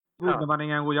မြန်မာ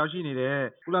နိုင်ငံကိုရောက်ရှိနေ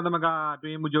တဲ့ကုလသမဂ္ဂအတွ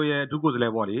င်းမှုချုပ်ရဲ့ဒုကိုယ်စားလှယ်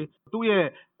ပေါ့လေသူ့ရဲ့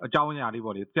အကြောင်းအရာလေး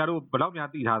ပေါ့လေဆရာတို့ဘယ်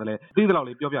လောက်များသိထားသလဲသိသ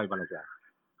လောက်လေးပြောပြပြပါလားဆရာ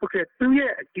ဟုတ်ကဲ့သူရဲ့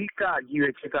အဓိက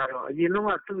ရည်ရွယ်ချက်ကတော့အရင်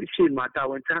တော့သူ့အရှိမတာ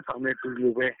ဝန်ထမ်းဆောင်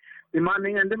တဲ့သူလိုပဲမြန်မာ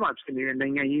နိုင်ငံထဲမှာဖြစ်နေတဲ့နို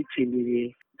င်ငံရေးအခြေအနေ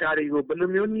တွေဒါတွေကိုဘယ်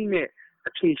လိုမျိုးနည်း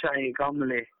နဲ့အဖြေရှာရင်ကောင်းမ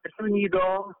လဲ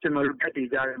အတူညီတော့ကျွန်တော်တို့တက်တည်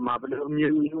ကြတဲ့မှာဘယ်လို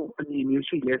မျိုးအမြင်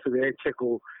မျိုးရှိလဲဆိုတဲ့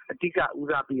အချက်ကိုအဓိကဦး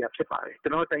စားပေးရဖြစ်ပါတယ်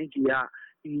ကျွန်တော်တိုင်းပြည်က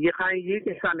ဒီရခိုင်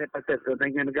ရေးကိစ္စနဲ့ပတ်သက်ပြီးနို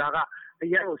င်ငံတကာက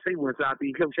အရင်ကစိတ်ဝင်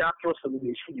စားပြီးလှုပ်ရှားပြောဆိုမှု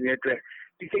တွေရှိနေတဲ့အတွက်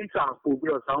ဒီကိစ္စကိုပို့ပြီး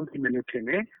တော့စောင့်ကြည့်မယ်လို့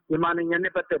ထင်တယ်မြန်မာ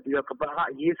နိုင်ငံနဲ့ပတ်သက်ပြီးတော့ကမ္ဘာက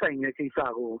အရေးဆိုင်တဲ့ကိစ္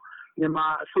စကိုမြန်မာ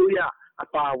အစိုးရ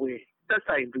အပါအဝင်သက်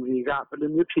ဆိုင်သူတွေကဘယ်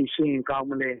လိုမျိုးဖြေရှင်းရင်ကော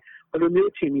င်းမလဲဘယ်လို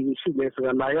မျိုးအခြေအနေရှိလဲဆို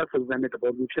တာလာရောက်စုံစမ်းတဲ့သ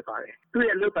ဘောမျိုးဖြစ်ပါ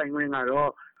တယ်သူရဲ့လုပ်ပိုင်ခွင့်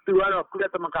ကတော့သူကတော့ကု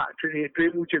လသမဂ္ဂ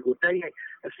အတွင်းမှုချုပ်ကိုတိုက်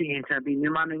ရိုက်အစီ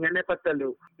ရင်ခံပြီးမြန်မာနိုင်ငံနဲ့ပတ်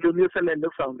သက်လို့ဘယ်လိုမျိုးဆက်လက်လု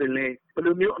ပ်ဆောင်တင်လဲ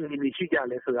ဘယ်လိုမျိုးအမြင်တွေရှိကြ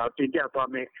လဲဆိုတာကို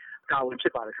တင်ပြသွားမယ်တာ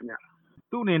ဝန်ဖြစ်ပါတယ်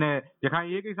ခင်ဗျသူ့အနေနဲ့ရခိုင်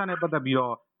ရေးကိစ္စနဲ့ပတ်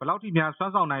သက်ပြီးတော့ဘယ်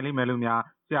လောက်ထိများစွမ်းဆောင်နိုင်လိမ့်မယ်လို့များ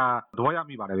ဆရာသဘောရ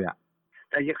မိပါလဲဗျ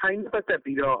ရခိုင်နဲ့ပတ်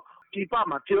သက်ပြီးတော့ဒီပ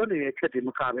မှာပြောနေတဲ့ချက်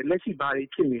တွေမကပဲလက်ရှိဘာတွေ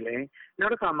ဖြစ်နေလဲ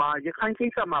နောက်တစ်ခါမှာရ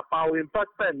ခိုင်ကိစ္စမှာပါဝင်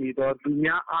ပတ်သက်နေတော့သူ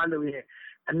များအားလုံးရဲ့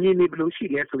အမြင်တွေဘယ်လို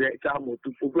ရှိလဲဆိုတဲ့အကြောင်းကို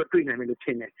သူပို့ပြီးတွေ့နိုင်မယ်လို့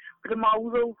ထင်တယ်ပထ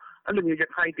မဦးဆုံးအဲ့လိုမျိုး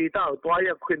ရခိုင်ဒေတာကိုတွားရ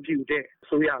ခွင့်ပြုတဲ့အ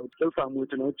စိုးရကိုလှုပ်ဆောင်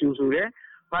မှုကျွန်တော်ကြိုဆိုတယ်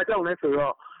။ဘာကြောင့်လဲဆို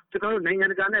တော့ကျွန်တော်တို့နိုင်ငံ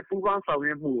တကာနဲ့ပူးပေါင်းဆောင်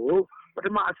ရွက်မှုကိုပထ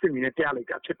မအဆင့်နဲ့ပြလိုက်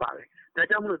တာဖြစ်ပါတယ်။ဒါ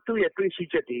ကြောင့်မလို့သူ့ရဲ့တွေး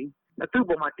ရှိချက်တွေ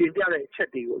သူ့ပေါ်မှာတင်ပြတဲ့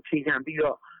အချက်တွေကိုအ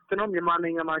ခြေခံပြီးတော့ကျွန်တော်မြန်မာ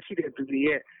နိုင်ငံမှာရှိတဲ့သူ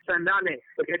တွေရဲ့စံနှ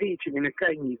နဲ့ပကတိအခြေအနေနဲ့ကို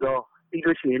က်ညီ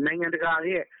သောပြီးလို့ရှိရင်နိုင်ငံ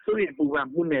တကာရဲ့စိုးရိမ်ပူ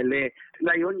ပန်မှုနဲ့လ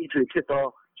ည်းလိုက်ရောညီထွေဖြစ်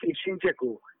သောရှင်းရှ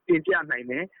င်းချက်ကိုတင်ပြနိုင်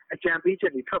တယ်အကြံပေးချ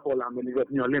က်တွေထွက်ပေါ်လာမယ်လို့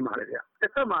မျှော်လင့်ပါတယ်ဗျ။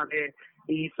တစ်ဖက်မှာလ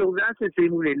ည်းဒီစုံစမ်းစစ်ဆေး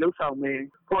မှုတွေလှုပ်ဆောင်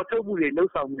မယ်ပေါ်ထုတ်မှုတွေလှု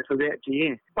ပ်ဆောင်မယ်ဆိုတဲ့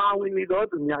အပြင်ပါဝင်နေ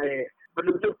သောသူများရဲ့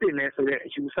ဘယ်လိုလုပ်တင်လဲဆိုတဲ့အ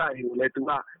ယူဆတွေကိုလ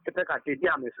ည်းသူကတစ်ဖက်ကတင်ပြ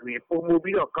မယ်ဆိုရင်ပုံမူ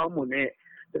ပြီးတော့ကောင်းမွန်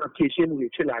တဲ့ဖြည့်ရှင်းမှု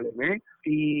တွေဖြစ်လာလိမ့်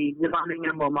မယ်ဒီမြန်မာနိုင်ငံ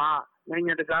ပေါ်မှာနိုင်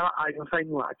ငံတကာကအာရုံစိုက်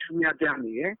မှုကအထူးများပြ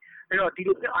နေတယ်အဲ့တော့ဒီ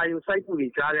လိုအာရုံစိုက်မှု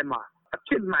တွေကြားထဲမှာ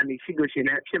အဖြစ်မှန်နေရှိလို့ရှိရ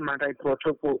င်အဖြစ်မှန်တို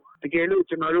င်းပေါ်ထုတ်ဖို့တ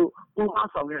ကယ်လို့ကျွန်တော်တို့ပူးပေါ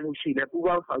င်းဆောင်ရွက်မှုရှိတယ်ပူး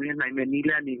ပေါင်းဆောင်ရွက်နိုင်မယ့်နည်း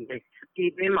လမ်းတွေနဲ့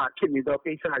ဒီပင်းမှာဖြစ်နေသော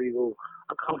ကိစ္စတွေ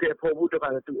ကိုအကောင့်တွေပေါ်ဖို့တခါ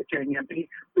တော့သူအကြံဉာဏ်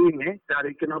ပေးမယ်ဒါ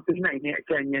တွေကျွန်တော်ပေးနိုင်တဲ့အ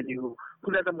ကြံဉာဏ်တွေ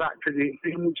ကိုကုလသမဂ္ဂအတွ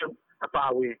င်းမှုချုပ်အပါ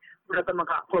အဝင်ကုလသ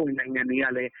မဂ္ဂအဖွဲ့ဝင်နိုင်ငံတွေ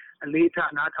ကလည်းအ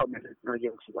လေးထားနားထောင်မယ်လို့ကျွန်တော်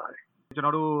ယုံကြည်ပါတယ်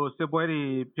ကျွန်တော်တို့စစ်ပွဲတွေ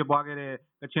ဖြစ်ပွားခဲ့တဲ့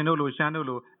ကချင်တို့လိုရှ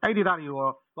မ်းတို့လိုအဲ့ဒီဒေသတွေရော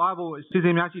သွားဖို့စီ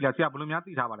စဉ်များရှိလားဆရာဘယ်လိုများ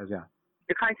သိထားပါလဲဆရာ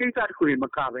ရခိုင်ကိစ္စတခုတွေမ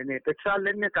ကပဲနဲ့တခြားလ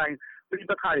က်နက်ကိုင်ပြည်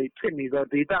ပခါတွေဖြစ်နေ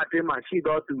သောဒေသအတွင်းမှာရှိ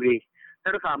သောသူတွေ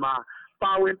နောက်တစ်ခါ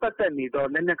မှာပါဝင်ပတ်သက်နေ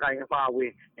သောလက်နက်ကိုင်အပါအ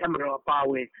ဝင်အမတော်အပါ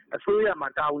အဝင်အစိုးရ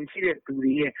မှာတာဝန်ရှိတဲ့သူ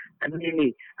တွေရဲ့အနည်းင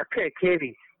ယ်အခက်အခဲတွေ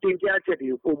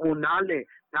တင်ပြချက်တွေကိုပုံ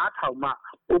မနား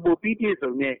ထောင်မှပုံပြီးပြ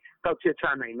ည့်စုံတဲ့တောက်ချက်ချ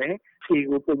နိုင်မယ်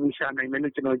ဖြေကိုပုံမရှာနိုင်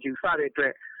မယ်လို့ကျွန်တော်ယူဆတဲ့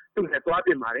အတွက်သူလ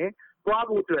ည်းသွားပြင်ပါတယ်သွား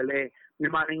ဖို့အတွက်လ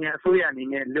ည်းမြန်မာနိုင်ငံအစိုးရ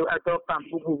အနေနဲ့လိုအပ်သောပံ့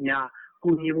ပိုး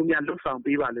မှုများကူညီမှုများလှုပ်ဆောင်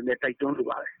ပေးပါလို့လည်းတိုက်တွန်းလို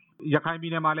ပါတယ်ရ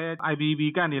ခိုင်ပြည်နယ်မှာလည်း IDP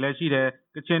ကန့်တွေလည်းရှိ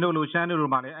တယ်ကချင်တို့လိုရှမ်းတို့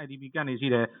မှာလည်း IDP ကန့်တွေရှိ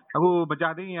တယ်အခု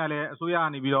မကြသေးခင်ကလည်းအစိုးရ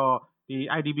ကနေပြီးတော့ဒီ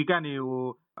IDP ကန့်တွေကို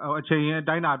အချိန်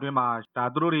အတိုင်းအတွင်းမှာဒါ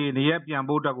သူတို့တွေနေရပြန်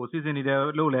ဖို့အတွက်ကိုစီစဉ်နေတယ်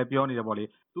လို့လည်းပြောနေ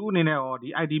တယ်ပေါ့လေသူအနေနဲ့ရောဒီ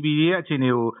IDP ရဲ့အခြေအနေ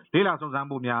ကိုလေးလာစုံစ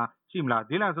မ်းဖို့များရှိမလား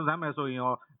လေးလာစုံစမ်းမယ်ဆိုရင်ရော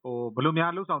ဘယ်လို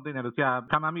များလှုပ်ဆောင်သင့်တယ်လို့ဆရာ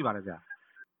ခံမှန်းမိပါလဲဆရာ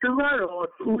သူ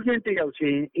ကတော့ဦးချင်းတယောက်ချ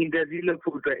င်းအင်တာဗျူးလုပ်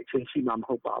ဖို့အတွက်အချိန်ရှိမှာမ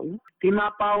ဟုတ်ပါဘူးဒီမှာ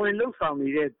ပါဝင်လှုပ်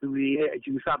ဆောင်နေတဲ့သူတွေရဲ့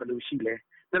အယူဆဘယ်လို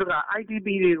ရှိလဲဒါက IDP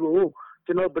တွေကို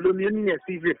ကျွန်တော်ဘယ်လိုမျိုးနည်း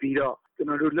နဲ့စီစစ်ပြီးတော့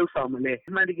ကျွန်တော်တို့လှုပ်ဆောင်မလဲ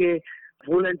အမှန်တကယ်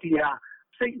volunteer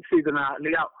စိတ်စေ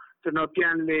တနာလျောက်ကျွန်တော်ပြ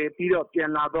န်လေပြီးတော့ပြန်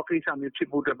လာတော့ကိစ္စမျိုးဖြစ်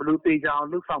ဖို့အတွက်ဘယ်လိုတေချာ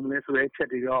အောင်လှုပ်ဆောင်မလဲဆိုတဲ့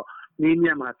အချက်တွေတော့နည်း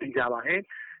ညံ့မှာသိကြပါ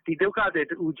ဟဲ့ဒီဒုက္ခ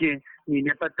တွေတူချင်းညီ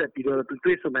နဲ့ပတ်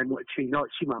သက်ပြီးတော့သူတွေ့ဆုံနိုင်မှုအချိန်တော့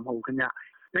ရှိမှာမဟုတ်ခင်ဗျ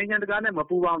နိုင်ငံတကာနဲ့မ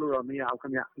ပူးပေါင်းလို့တော့မရဘူး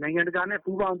ခင်ဗျနိုင်ငံတကာနဲ့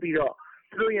ပူးပေါ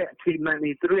င်းပြီးတော့သူတို့ရဲ့အခြေမှန်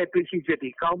တွေသူတို့ရဲ့တွေ့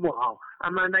ရှိချက်တွေကောင်းမွန်အောင်အ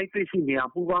မှန်တိုင်းတွေ့ရှိနေအော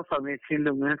င်ပူးပေါင်းဆောင်ရွက်ခြ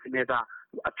င်းလုပ်ငန်းစဉ်တွေက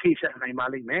အဖြေရှာနိုင်ပါ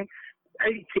လိမ့်မယ်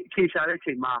အဲ့ဒီဖြေရှာတဲ့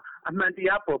အချိန်မှာအမှန်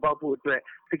တရားပေါ်ပေါက်ဖို့အတွက်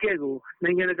တကယ်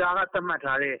ကိုနိုင်ငံတကာက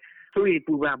သတ်မှတ်ထား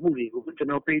တဲ့စိုးရိမ်ပူပန်မှုတွေကိုကျွန်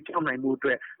တော်ပေးချောင်းနိုင်မှု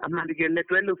အတွက်အမှန်တကယ်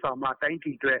လက်တွဲလှုပ်ဆောင်မှတိုင်းပြ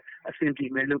ည်အတွက်အဆင်ပြေ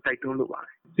မယ်လို့တိုက်တွန်းလိုပါ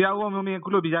တယ်ဆရာဦးအောင်မျိုးမင်းခု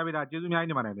လိုပြကြပေးတာကျေးဇူးအများကြီး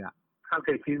တင်ပါတယ်ဗျဟုတ်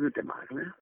ကဲ့ကျေးဇူးတင်ပါတယ်ခင်ဗျ